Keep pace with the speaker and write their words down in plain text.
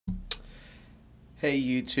Hey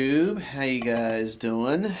YouTube, how you guys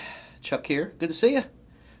doing? Chuck here. Good to see you.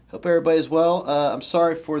 Hope everybody's well. I'm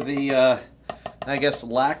sorry for the, I guess,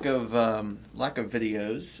 lack of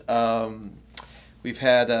videos. We've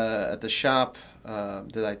had at the shop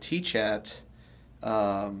that I teach at,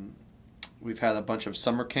 we've had a bunch of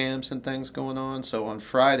summer camps and things going on. So on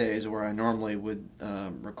Fridays, where I normally would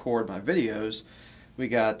record my videos, we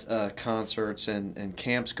got concerts and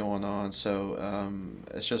camps going on. So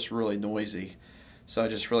it's just really noisy. So I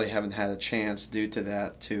just really haven't had a chance due to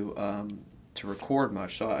that to record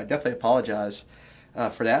much. So I definitely apologize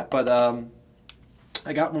for that. But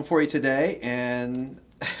I got one for you today, and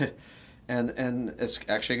and it's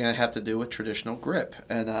actually going to have to do with traditional grip.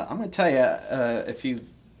 And I'm going to tell you, if you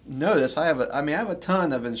notice, I have a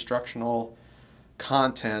ton of instructional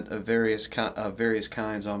content of various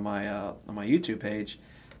kinds on my YouTube page.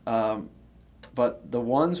 But the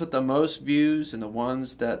ones with the most views and the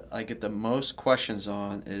ones that I get the most questions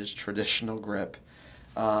on is traditional grip.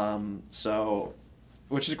 So,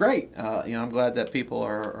 which is great. I'm glad that people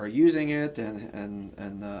are using it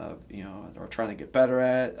and are trying to get better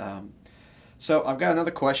at it. So I've got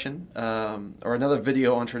another question or another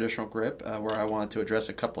video on traditional grip where I wanted to address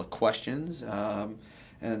a couple of questions.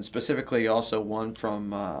 And specifically also one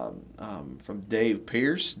from Dave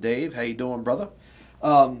Pierce. Dave, how you doing, brother?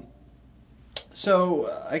 So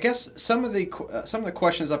I guess some of the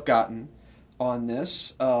questions I've gotten on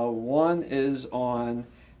this, one is on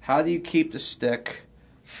how do you keep the stick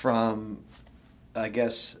from, I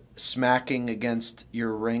guess, smacking against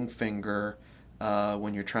your ring finger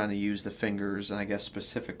when you're trying to use the fingers, and I guess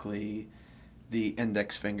specifically the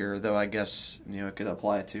index finger, though I guess it could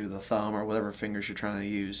apply to the thumb or whatever fingers you're trying to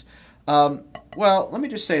use. Well, let me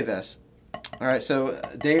just say this. All right, so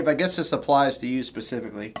Dave, I guess this applies to you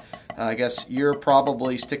specifically. I guess you're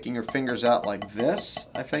probably sticking your fingers out like this,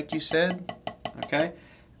 I think you said. Okay.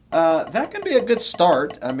 That can be a good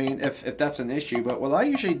start, I mean, if that's an issue. But what I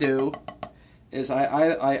usually do is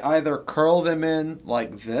I either curl them in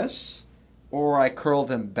like this or I curl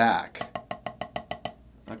them back.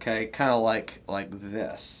 Okay, kind of like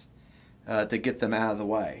this to get them out of the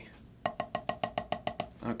way.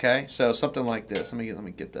 Okay, so something like this. Let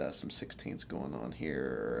me get some 16ths going on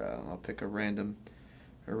here. I'll pick a random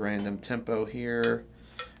tempo here.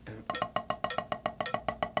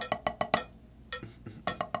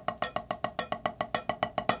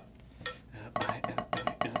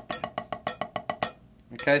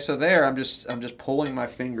 Okay, so there I'm just pulling my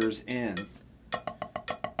fingers in.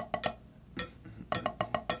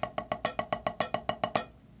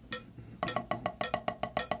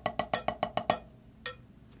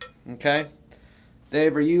 Okay,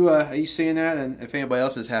 Dave, are you seeing that? And if anybody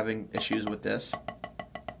else is having issues with this,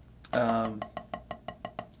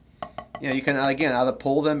 you can again either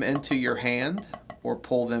pull them into your hand or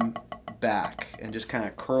pull them back and just kind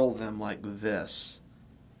of curl them like this.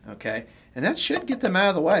 Okay, and that should get them out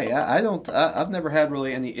of the way. I've never had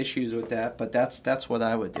really any issues with that, but that's what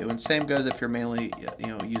I would do. And same goes if you're mainly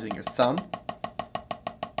using your thumb.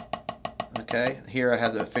 Okay, here I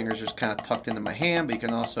have the fingers just kind of tucked into my hand, but you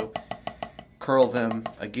can also curl them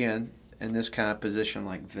again in this kind of position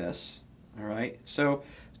like this. All right, so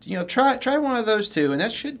try one of those two, and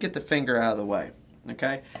that should get the finger out of the way.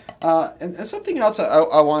 Okay, and something else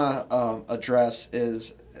I want to address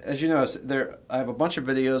is, as you know, I have a bunch of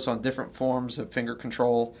videos on different forms of finger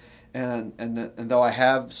control, and though I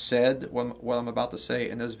have said what I'm about to say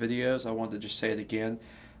in those videos, I wanted to just say it again.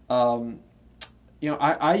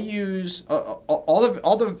 I use all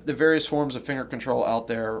the various forms of finger control out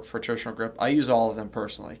there for traditional grip. I use all of them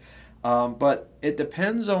personally, but it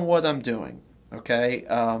depends on what I'm doing. Okay,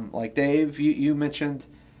 like Dave, you mentioned,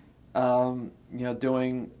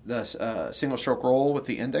 doing the single stroke roll with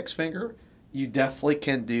the index finger. You definitely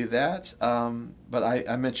can do that, but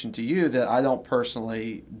I mentioned to you that I don't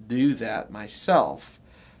personally do that myself.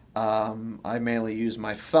 I mainly use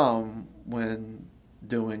my thumb when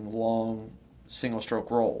doing long single stroke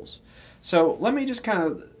rolls. So let me just kind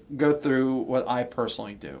of go through what I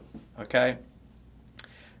personally do. Okay.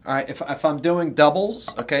 All right. If I'm doing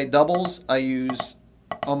doubles, okay, doubles I use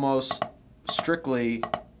almost strictly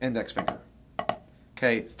index finger.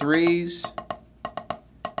 Okay, threes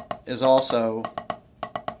is also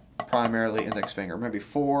primarily index finger. Maybe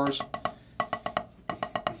fours.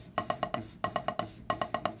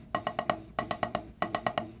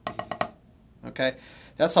 Okay,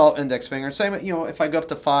 that's all index finger. Same, if I go up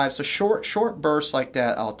to 5, so short bursts like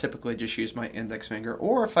that, I'll typically just use my index finger.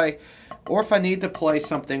 Or if I need to play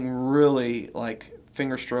something really like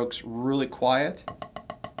finger strokes really quiet,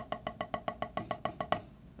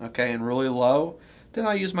 okay, and really low, then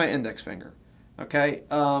I'll use my index finger. Okay,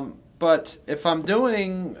 but if I'm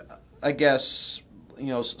doing, I guess,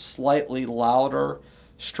 slightly louder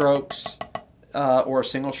strokes or a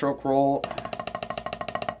single stroke roll,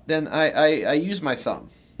 then I use my thumb.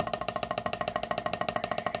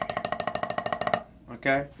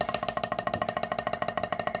 Okay.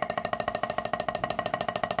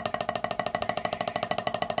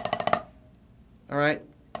 All right.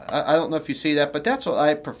 I don't know if you see that, but that's what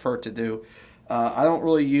I prefer to do. I don't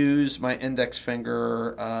really use my index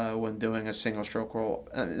finger when doing a single stroke roll.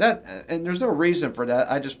 And there's no reason for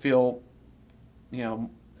that. I just feel,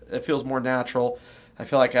 it feels more natural. I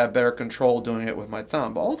feel like I have better control doing it with my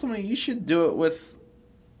thumb. But ultimately, you should do it with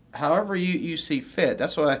however you see fit.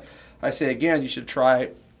 That's why I say again, you should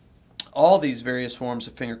try all these various forms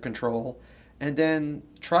of finger control, and then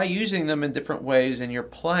try using them in different ways in your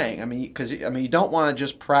playing. Because you don't want to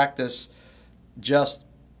just practice just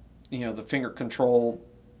the finger control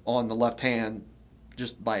on the left hand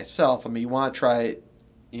just by itself. You want to try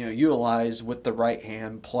utilize with the right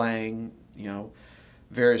hand playing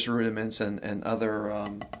various rudiments and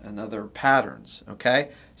other patterns.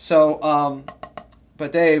 Okay, so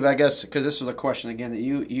but Dave, I guess because this was a question again that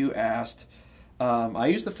you asked, I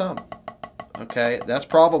use the thumb. Okay, that's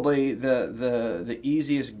probably the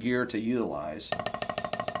easiest gear to utilize.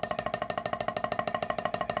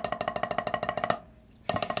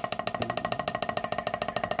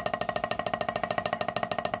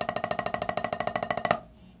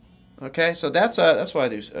 Okay, so that's what I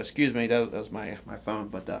do. Excuse me, that was my phone,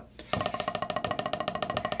 but all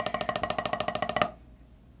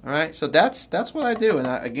right, so that's what I do.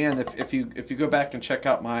 And again, if you go back and check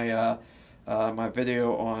out my my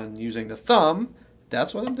video on using the thumb,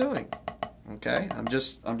 that's what I'm doing. Okay, I'm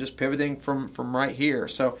just pivoting from right here.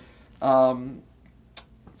 So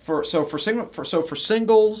for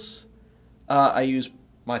singles, I use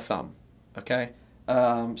my thumb. Okay.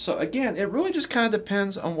 So again, it really just kind of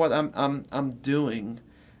depends on what I'm doing,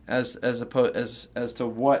 as to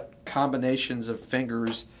what combinations of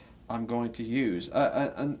fingers I'm going to use.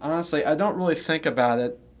 And honestly, I don't really think about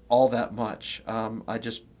it all that much. I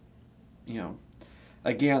just,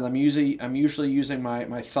 again, I'm usually using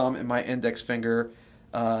my thumb and my index finger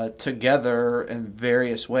together in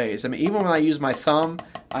various ways. Even when I use my thumb,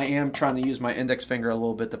 I am trying to use my index finger a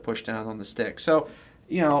little bit to push down on the stick. So,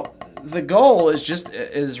 the goal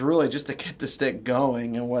is really just to get the stick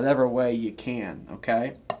going in whatever way you can.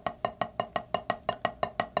 Okay.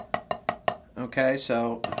 Okay.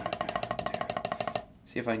 So,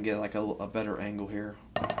 see if I can get like a better angle here.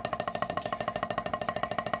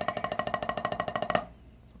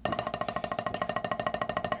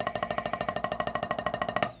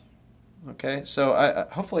 Okay. So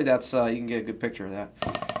hopefully that's you can get a good picture of that.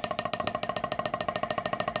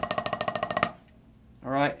 All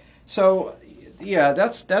right, so yeah,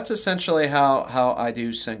 that's essentially how I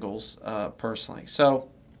do singles personally. So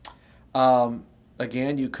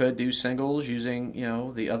again, you could do singles using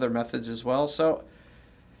the other methods as well. So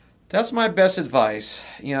that's my best advice.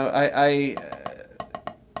 Really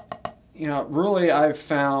I've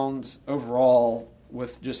found overall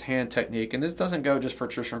with just hand technique, and this doesn't go just for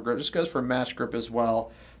traditional grip, this goes for match grip as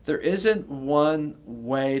well. There isn't one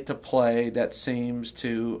way to play that seems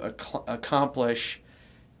to accomplish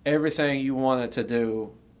everything you want it to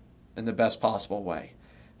do in the best possible way.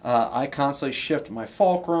 I constantly shift my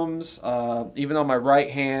fulcrums. Even on my right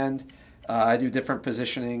hand, I do different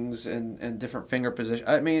positionings and different finger positions.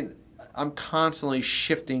 I'm constantly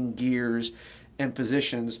shifting gears and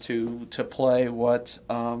positions to play what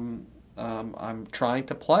I'm trying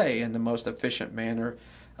to play in the most efficient manner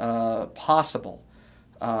possible.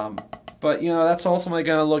 But that's ultimately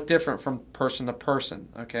going to look different from person to person.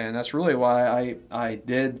 Okay, and that's really why I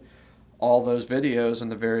did all those videos on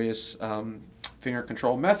the various finger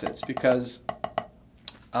control methods, because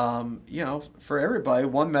for everybody,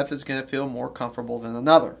 one method is going to feel more comfortable than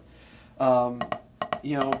another.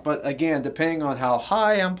 But again, depending on how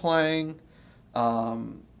high I'm playing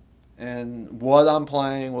and what I'm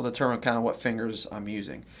playing will determine kind of what fingers I'm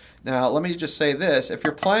using. Now, let me just say this: if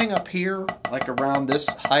you're playing up here, like around this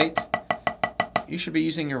height, you should be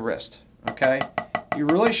using your wrist, okay? You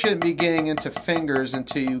really shouldn't be getting into fingers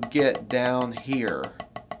until you get down here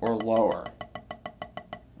or lower.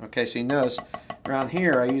 Okay, so you notice around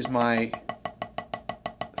here I use my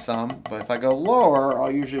thumb, but if I go lower, I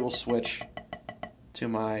usually will switch to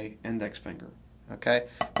my index finger, okay?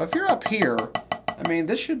 But if you're up here,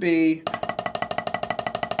 this should be,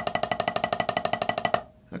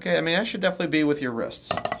 okay, that should definitely be with your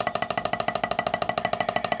wrists.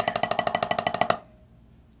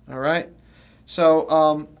 All right,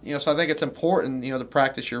 So, so I think it's important, to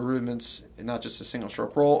practice your movements, not just a single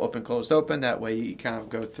stroke roll, open, closed, open. That way you kind of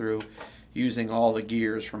go through using all the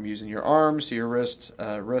gears from using your arms to your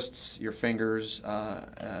wrists, your fingers,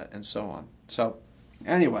 and so on. So,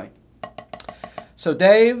 anyway, so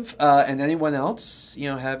Dave and anyone else,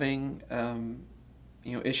 having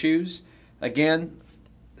issues, again,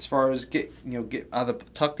 as far as get either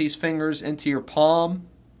tuck these fingers into your palm,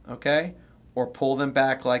 okay, or pull them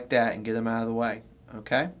back like that and get them out of the way,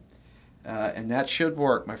 okay? And that should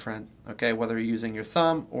work, my friend, okay, whether you're using your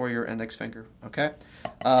thumb or your index finger, okay?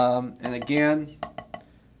 And again,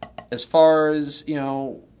 as far as,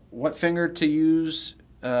 what finger to use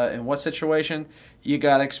in what situation, you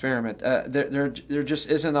got to experiment. There just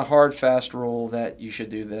isn't a hard, fast rule that you should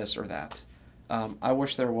do this or that. I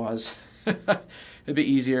wish there was. It'd be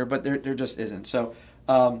easier, but there just isn't. So,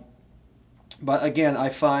 but again, I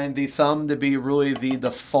find the thumb to be really the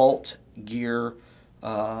default gear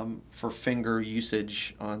for finger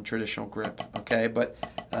usage on traditional grip. Okay, but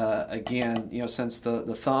again, since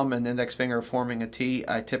the thumb and index finger are forming a T,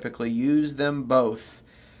 I typically use them both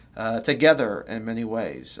together in many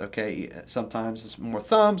ways. Okay, sometimes it's more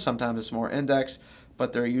thumb, sometimes it's more index,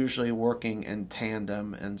 but they're usually working in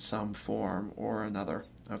tandem in some form or another.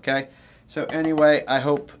 Okay, so anyway,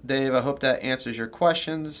 Dave, I hope that answers your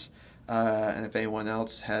questions. And if anyone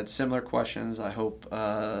else had similar questions, I hope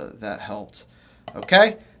that helped.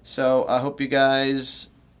 Okay, so I hope you guys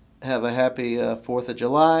have a happy 4th of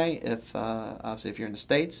July. Obviously, if you're in the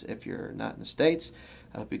States, if you're not in the States,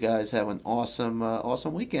 I hope you guys have an awesome,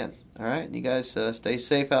 awesome weekend. All right, and you guys stay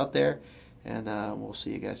safe out there, and we'll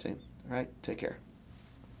see you guys soon. All right, take care.